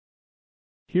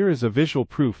Here is a visual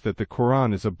proof that the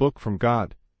Quran is a book from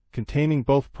God, containing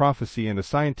both prophecy and a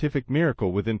scientific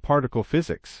miracle within particle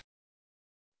physics.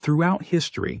 Throughout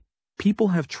history, people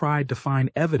have tried to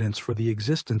find evidence for the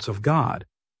existence of God,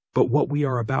 but what we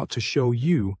are about to show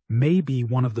you may be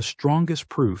one of the strongest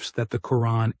proofs that the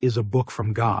Quran is a book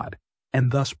from God,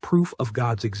 and thus proof of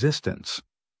God's existence.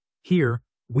 Here,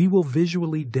 we will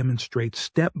visually demonstrate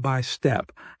step by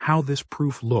step how this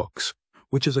proof looks,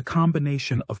 which is a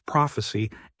combination of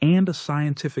prophecy and a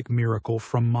scientific miracle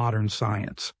from modern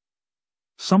science.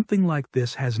 Something like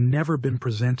this has never been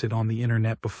presented on the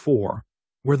internet before,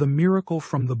 where the miracle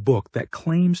from the book that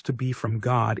claims to be from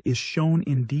God is shown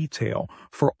in detail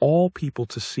for all people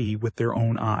to see with their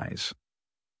own eyes.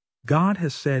 God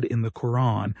has said in the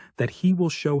Quran that He will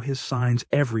show His signs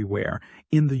everywhere,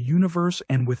 in the universe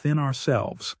and within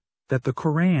ourselves, that the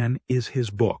Quran is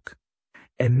His book.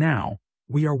 And now,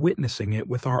 we are witnessing it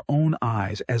with our own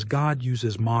eyes as God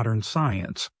uses modern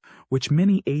science, which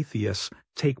many atheists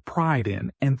take pride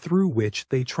in and through which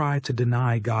they try to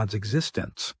deny God's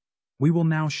existence. We will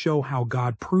now show how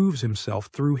God proves Himself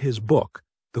through His book,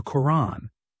 the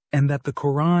Quran, and that the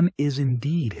Quran is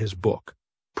indeed His book,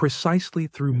 precisely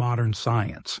through modern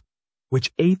science,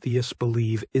 which atheists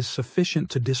believe is sufficient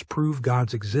to disprove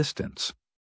God's existence.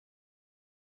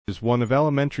 Is one of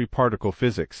elementary particle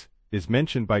physics, is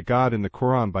mentioned by God in the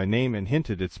Quran by name and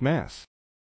hinted its mass.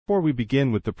 Before we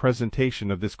begin with the presentation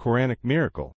of this Quranic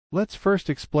miracle, let's first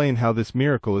explain how this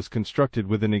miracle is constructed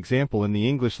with an example in the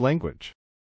English language.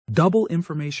 Double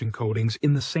information codings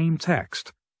in the same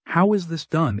text. How is this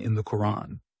done in the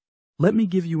Quran? Let me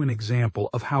give you an example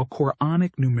of how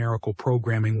Quranic numerical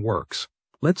programming works.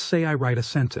 Let's say I write a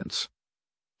sentence.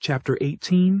 Chapter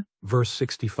 18, verse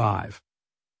 65.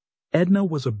 Edna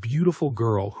was a beautiful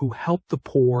girl who helped the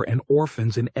poor and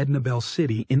orphans in Ednabel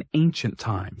City in ancient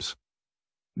times.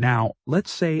 Now, let's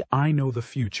say I know the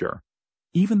future.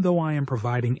 Even though I am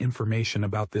providing information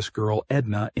about this girl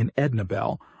Edna in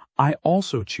Ednabel, I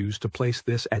also choose to place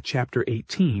this at chapter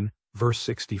 18, verse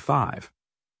 65.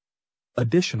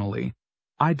 Additionally,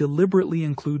 I deliberately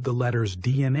include the letters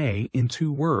DNA in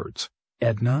two words,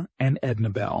 Edna and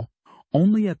Ednabel,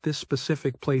 only at this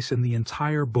specific place in the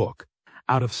entire book,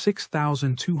 out of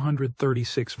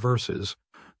 6,236 verses,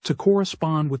 to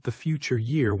correspond with the future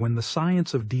year when the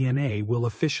science of DNA will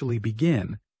officially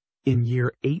begin, in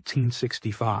year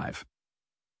 1865.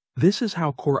 This is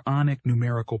how Quranic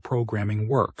numerical programming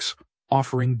works,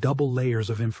 offering double layers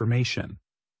of information.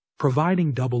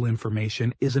 Providing double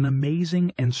information is an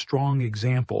amazing and strong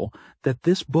example that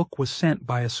this book was sent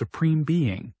by a supreme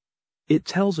being. It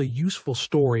tells a useful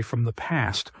story from the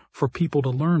past for people to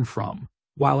learn from,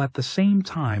 while at the same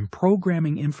time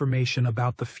programming information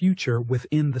about the future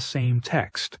within the same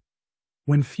text.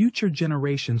 When future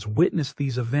generations witness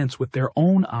these events with their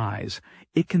own eyes,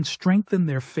 it can strengthen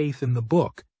their faith in the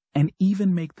book and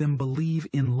even make them believe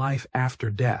in life after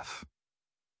death.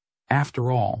 After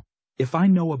all, if I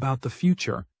know about the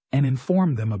future and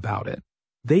inform them about it,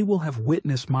 they will have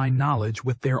witnessed my knowledge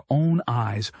with their own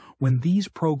eyes when these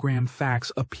programmed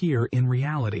facts appear in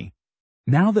reality.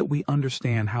 Now that we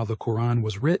understand how the Quran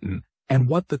was written and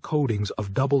what the codings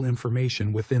of double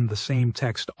information within the same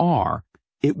text are,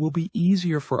 it will be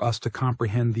easier for us to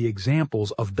comprehend the examples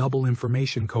of double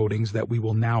information codings that we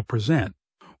will now present,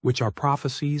 which are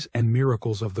prophecies and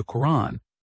miracles of the Quran.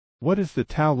 What is the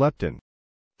tau lepton?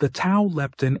 The tau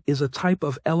lepton is a type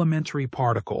of elementary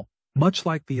particle, much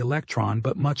like the electron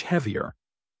but much heavier.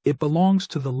 It belongs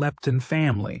to the lepton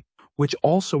family, which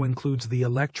also includes the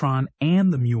electron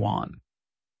and the muon.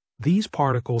 These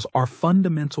particles are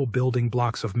fundamental building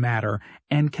blocks of matter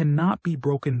and cannot be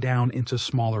broken down into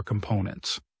smaller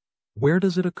components. Where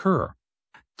does it occur?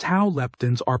 Tau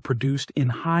leptons are produced in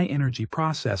high-energy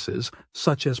processes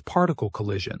such as particle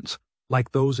collisions,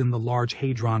 like those in the Large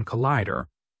Hadron Collider,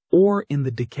 or in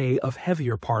the decay of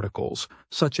heavier particles,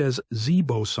 such as Z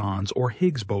bosons or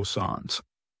Higgs bosons.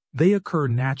 They occur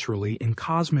naturally in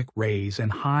cosmic rays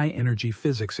and high-energy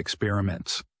physics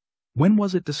experiments. When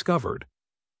was it discovered?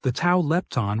 The tau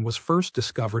lepton was first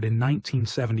discovered in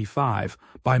 1975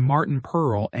 by Martin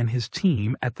Pearl and his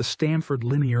team at the Stanford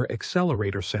Linear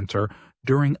Accelerator Center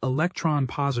during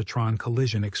electron-positron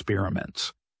collision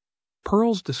experiments.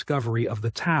 Pearl's discovery of the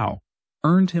tau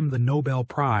earned him the Nobel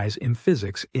Prize in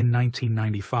Physics in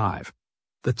 1995.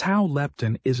 The tau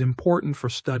lepton is important for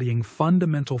studying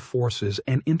fundamental forces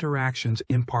and interactions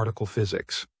in particle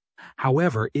physics.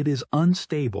 However, it is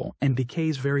unstable and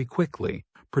decays very quickly,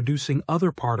 producing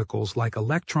other particles like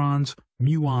electrons,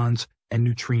 muons, and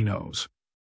neutrinos.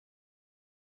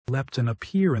 lepton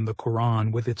appear in the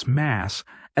Quran with its mass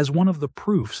as one of the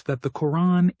proofs that the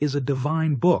Quran is a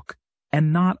divine book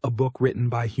and not a book written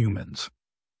by humans.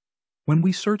 When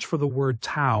we search for the word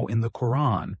tau in the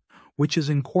Quran, which is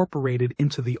incorporated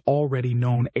into the already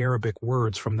known Arabic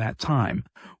words from that time,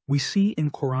 we see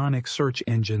in Quranic search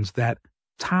engines that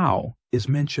tau is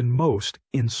mentioned most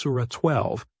in Surah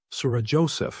 12, Surah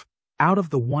Joseph, out of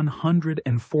the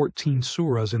 114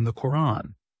 surahs in the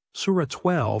Quran. Surah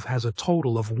 12 has a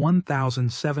total of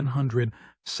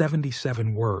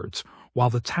 1,777 words, while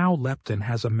the tau lepton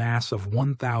has a mass of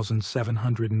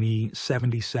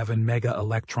 1,777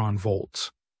 mega-electron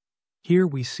volts. Here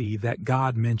we see that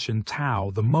God mentioned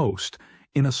tau the most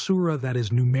in a surah that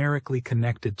is numerically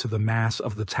connected to the mass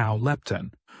of the tau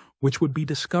lepton, which would be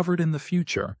discovered in the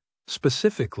future,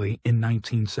 specifically in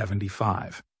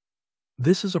 1975.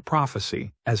 This is a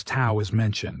prophecy, as tau is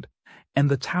mentioned, and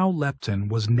the tau lepton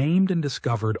was named and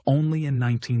discovered only in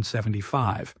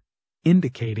 1975,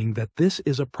 indicating that this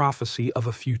is a prophecy of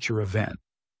a future event.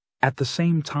 At the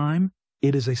same time,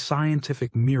 it is a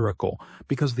scientific miracle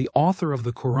because the author of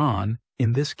the Quran,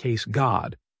 in this case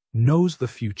God, knows the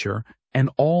future and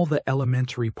all the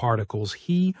elementary particles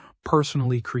he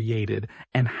personally created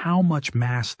and how much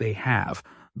mass they have,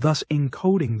 thus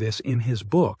encoding this in his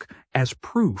book as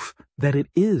proof that it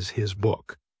is his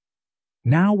book.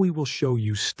 Now we will show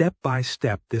you step by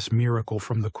step this miracle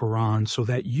from the Quran so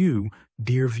that you,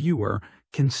 dear viewer,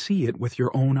 can see it with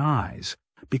your own eyes,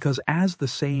 because as the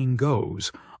saying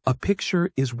goes, a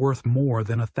picture is worth more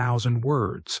than 1,000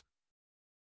 words.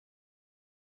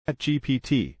 At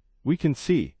GPT, we can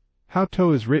see how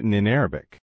tau is written in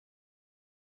Arabic.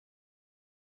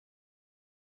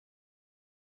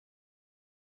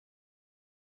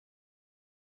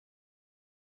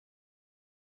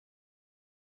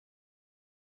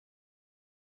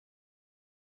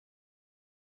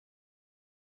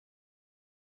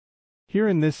 Here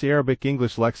in this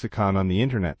Arabic-English lexicon on the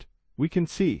internet, we can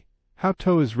see how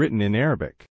tau is written in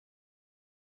Arabic.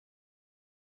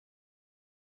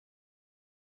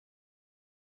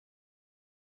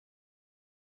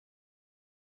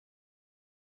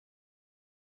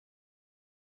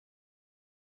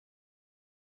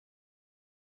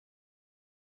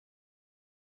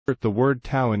 Insert the word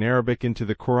tau in Arabic into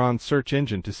the Quran search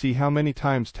engine to see how many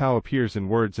times tau appears in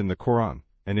words in the Quran,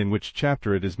 and in which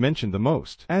chapter it is mentioned the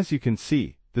most. As you can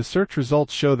see, the search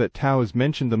results show that tau is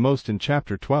mentioned the most in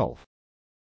chapter 12.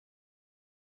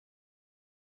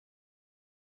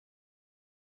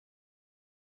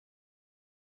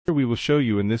 Here we will show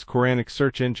you in this Quranic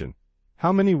search engine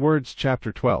how many words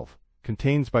chapter 12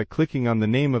 contains by clicking on the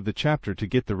name of the chapter to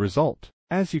get the result.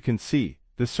 As you can see,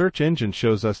 the search engine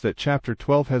shows us that chapter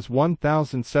 12 has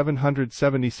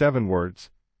 1,777 words,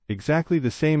 exactly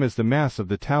the same as the mass of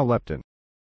the tau lepton.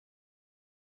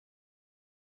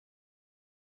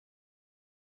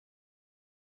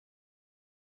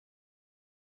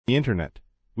 The internet,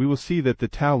 we will see that the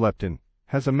tau lepton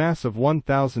has a mass of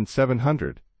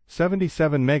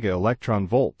 1,777 mega-electron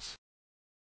volts.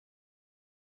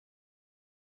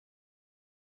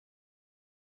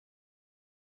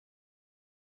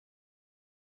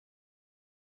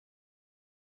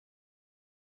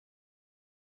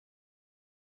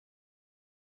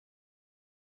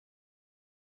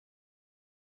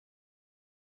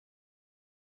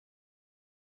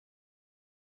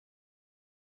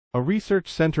 A research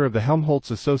center of the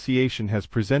Helmholtz Association has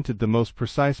presented the most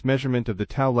precise measurement of the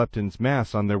tau lepton's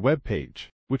mass on their web page,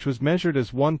 which was measured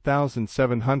as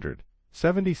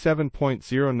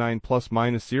 1,777.09 plus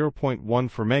minus 0.1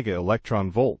 for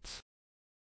mega-electron volts.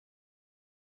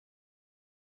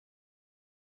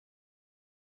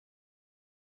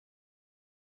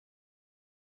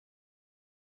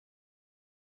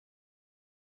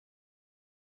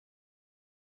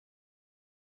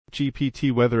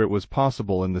 GPT whether it was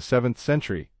possible in the 7th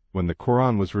century, when the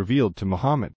Quran was revealed to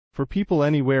Muhammad, for people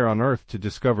anywhere on earth to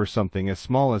discover something as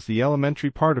small as the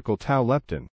elementary particle tau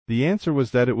lepton. The answer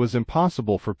was that it was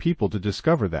impossible for people to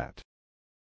discover that.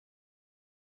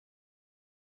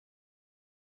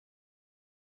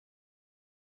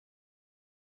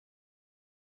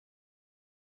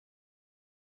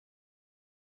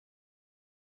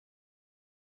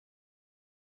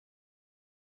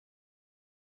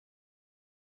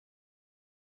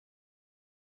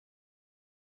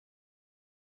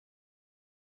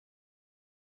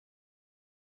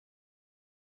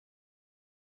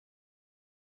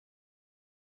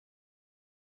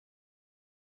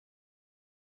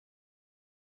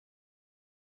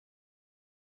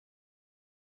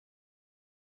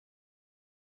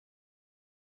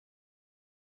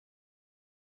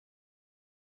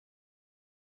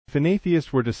 If an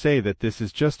atheist were to say that this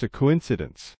is just a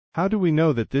coincidence, how do we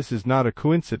know that this is not a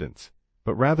coincidence,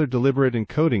 but rather deliberate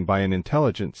encoding by an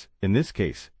intelligence, in this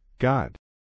case, God?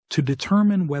 To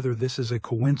determine whether this is a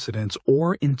coincidence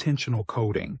or intentional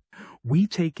coding, we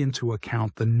take into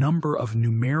account the number of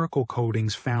numerical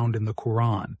codings found in the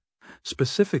Quran,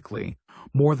 specifically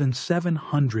more than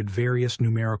 700 various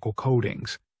numerical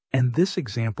codings, and this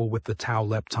example with the tau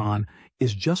lepton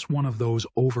is just one of those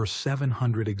over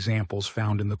 700 examples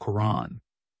found in the Quran.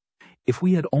 If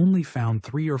we had only found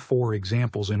 3 or 4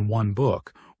 examples in one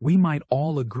book, we might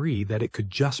all agree that it could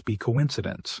just be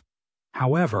coincidence.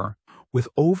 However, with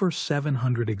over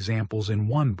 700 examples in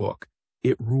one book,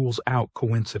 it rules out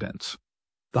coincidence.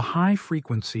 The high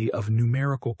frequency of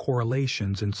numerical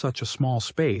correlations in such a small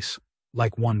space,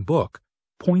 like one book,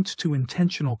 points to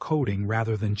intentional coding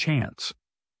rather than chance.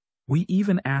 We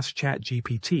even asked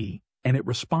ChatGPT, and it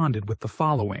responded with the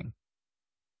following.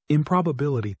 In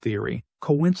probability theory,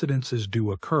 coincidences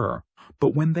do occur,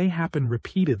 but when they happen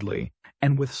repeatedly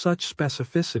and with such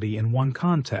specificity in one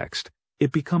context,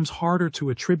 it becomes harder to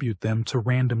attribute them to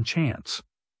random chance.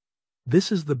 This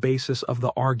is the basis of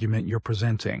the argument you're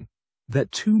presenting,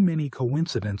 that too many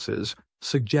coincidences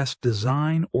suggest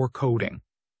design or coding.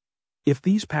 If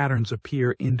these patterns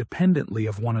appear independently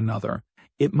of one another,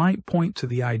 it might point to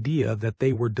the idea that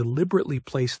they were deliberately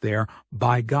placed there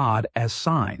by God as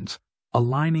signs,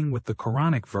 aligning with the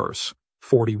Quranic verse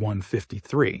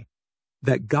 41:53,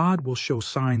 that God will show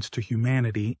signs to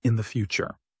humanity in the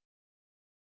future.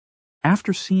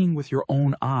 After seeing with your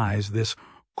own eyes this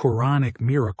Quranic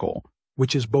miracle,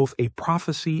 which is both a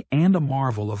prophecy and a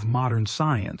marvel of modern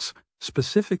science,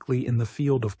 specifically in the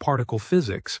field of particle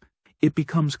physics, it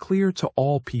becomes clear to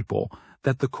all people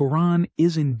that the Quran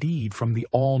is indeed from the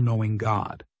all-knowing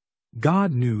God.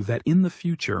 God knew that in the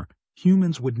future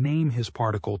humans would name his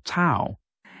particle tau,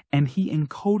 and he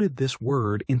encoded this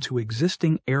word into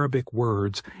existing Arabic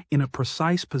words in a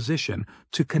precise position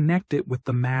to connect it with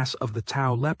the mass of the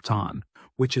tau lepton,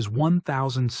 which is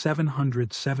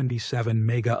 1,777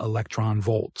 mega-electron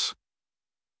volts.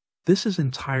 This is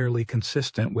entirely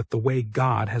consistent with the way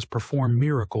God has performed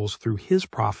miracles through his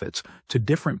prophets to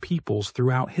different peoples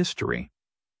throughout history.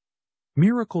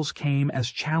 Miracles came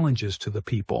as challenges to the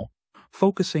people,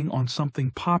 focusing on something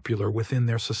popular within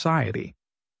their society.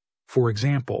 For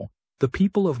example, the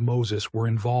people of Moses were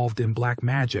involved in black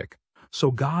magic,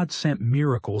 so God sent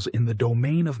miracles in the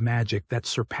domain of magic that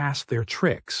surpassed their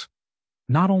tricks.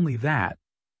 Not only that,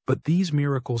 but these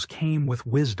miracles came with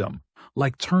wisdom,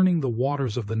 like turning the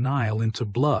waters of the Nile into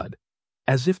blood,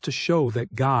 as if to show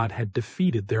that God had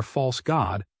defeated their false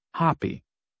god, Hapi.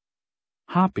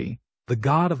 Hapi, the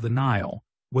god of the Nile,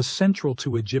 was central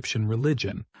to Egyptian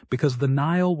religion because the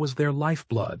Nile was their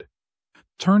lifeblood.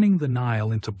 Turning the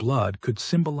Nile into blood could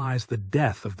symbolize the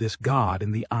death of this god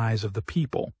in the eyes of the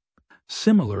people.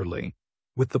 Similarly,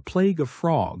 with the plague of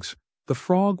frogs, the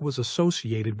frog was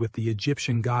associated with the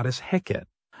Egyptian goddess Heket,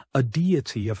 a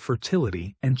deity of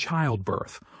fertility and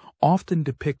childbirth, often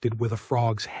depicted with a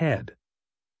frog's head.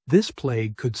 This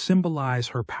plague could symbolize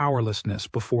her powerlessness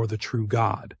before the true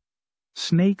God.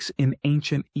 Snakes in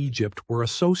ancient Egypt were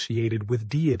associated with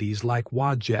deities like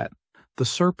Wadjet, the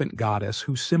serpent goddess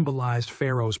who symbolized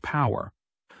Pharaoh's power.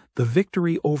 The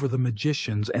victory over the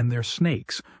magicians and their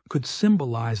snakes could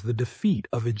symbolize the defeat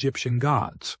of Egyptian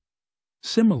gods.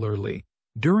 Similarly,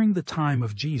 during the time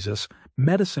of Jesus,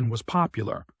 medicine was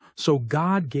popular, so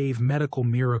God gave medical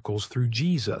miracles through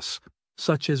Jesus,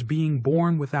 such as being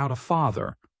born without a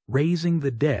father, raising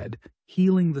the dead,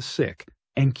 healing the sick,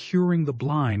 and curing the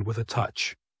blind with a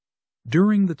touch.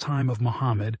 During the time of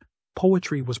Muhammad,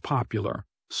 poetry was popular,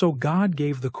 so God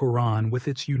gave the Quran with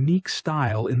its unique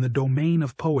style in the domain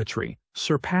of poetry,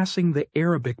 surpassing the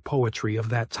Arabic poetry of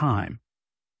that time.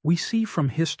 We see from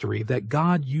history that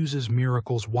God uses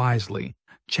miracles wisely,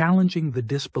 challenging the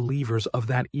disbelievers of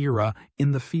that era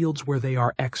in the fields where they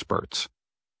are experts.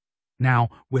 Now,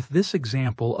 with this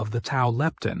example of the tau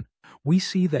lepton, we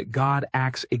see that God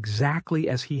acts exactly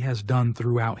as he has done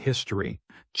throughout history,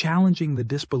 challenging the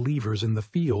disbelievers in the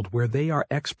field where they are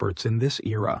experts in this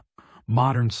era,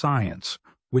 modern science,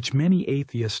 which many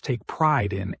atheists take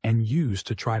pride in and use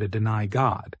to try to deny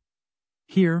God.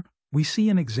 Here, we see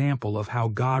an example of how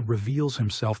God reveals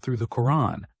himself through the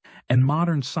Quran, and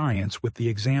modern science with the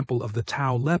example of the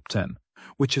tau lepton,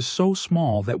 which is so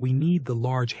small that we need the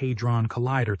Large Hadron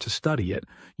Collider to study it,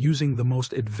 using the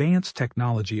most advanced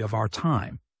technology of our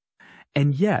time.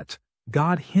 And yet,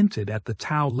 God hinted at the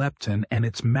tau lepton and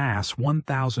its mass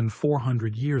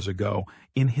 1,400 years ago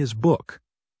in his book,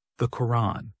 the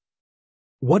Quran.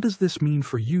 What does this mean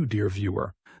for you, dear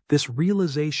viewer? this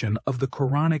realization of the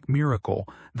Quranic miracle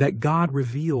that God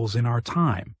reveals in our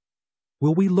time?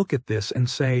 Will we look at this and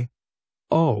say,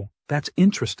 "Oh, that's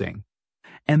interesting,"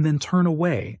 and then turn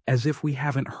away as if we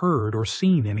haven't heard or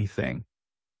seen anything,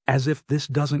 as if this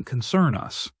doesn't concern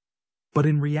us? But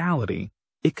in reality,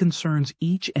 it concerns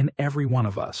each and every one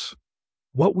of us.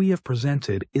 What we have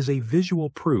presented is a visual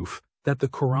proof that the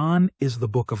Quran is the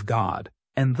book of God,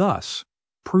 and thus,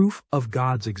 proof of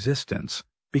God's existence,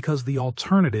 because the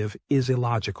alternative is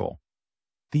illogical.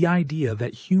 The idea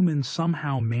that humans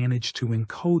somehow managed to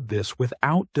encode this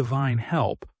without divine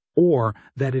help, or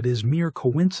that it is mere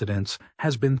coincidence,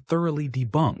 has been thoroughly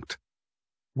debunked.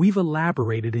 We've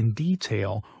elaborated in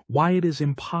detail why it is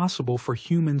impossible for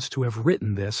humans to have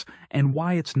written this and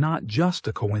why it's not just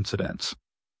a coincidence.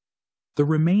 The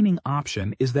remaining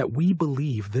option is that we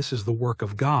believe this is the work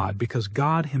of God because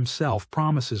God Himself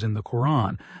promises in the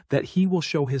Quran that He will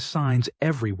show His signs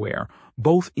everywhere,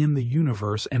 both in the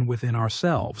universe and within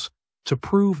ourselves, to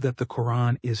prove that the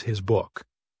Quran is His book.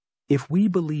 If we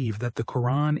believe that the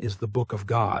Quran is the book of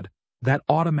God, that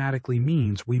automatically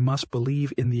means we must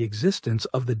believe in the existence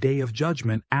of the Day of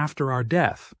Judgment after our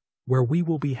death, where we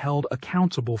will be held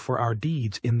accountable for our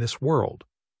deeds in this world.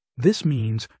 This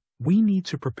means we need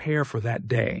to prepare for that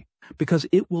day because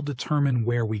it will determine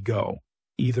where we go,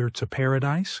 either to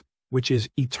paradise, which is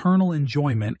eternal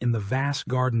enjoyment in the vast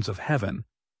gardens of heaven,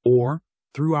 or,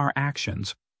 through our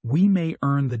actions, we may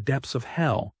earn the depths of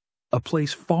hell, a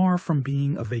place far from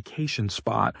being a vacation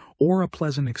spot or a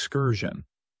pleasant excursion.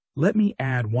 Let me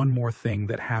add one more thing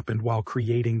that happened while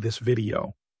creating this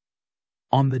video.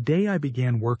 On the day I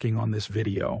began working on this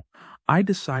video, I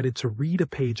decided to read a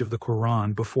page of the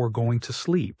Quran before going to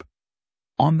sleep.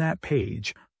 On that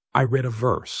page, I read a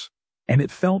verse, and it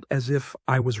felt as if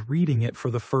I was reading it for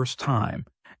the first time,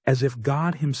 as if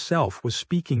God Himself was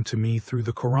speaking to me through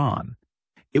the Quran.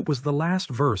 It was the last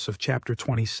verse of chapter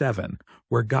 27,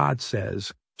 where God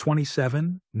says,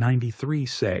 27:93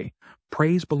 say,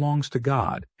 "Praise belongs to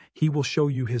God. He will show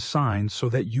you His signs so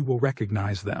that you will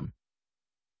recognize them."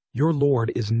 Your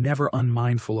Lord is never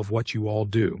unmindful of what you all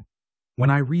do. When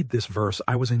I read this verse,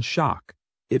 I was in shock.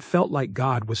 It felt like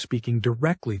God was speaking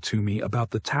directly to me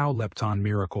about the Tau Lepton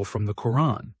miracle from the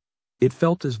Quran. It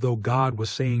felt as though God was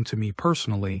saying to me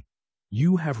personally,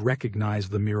 "You have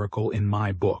recognized the miracle in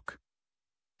my book."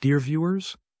 Dear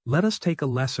viewers, let us take a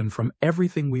lesson from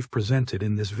everything we've presented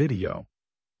in this video.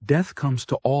 Death comes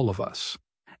to all of us,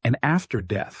 and after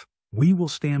death, we will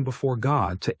stand before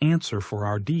God to answer for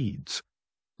our deeds.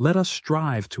 Let us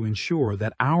strive to ensure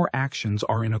that our actions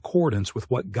are in accordance with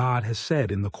what God has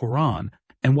said in the Quran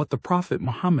and what the Prophet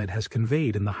Muhammad has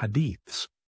conveyed in the Hadiths.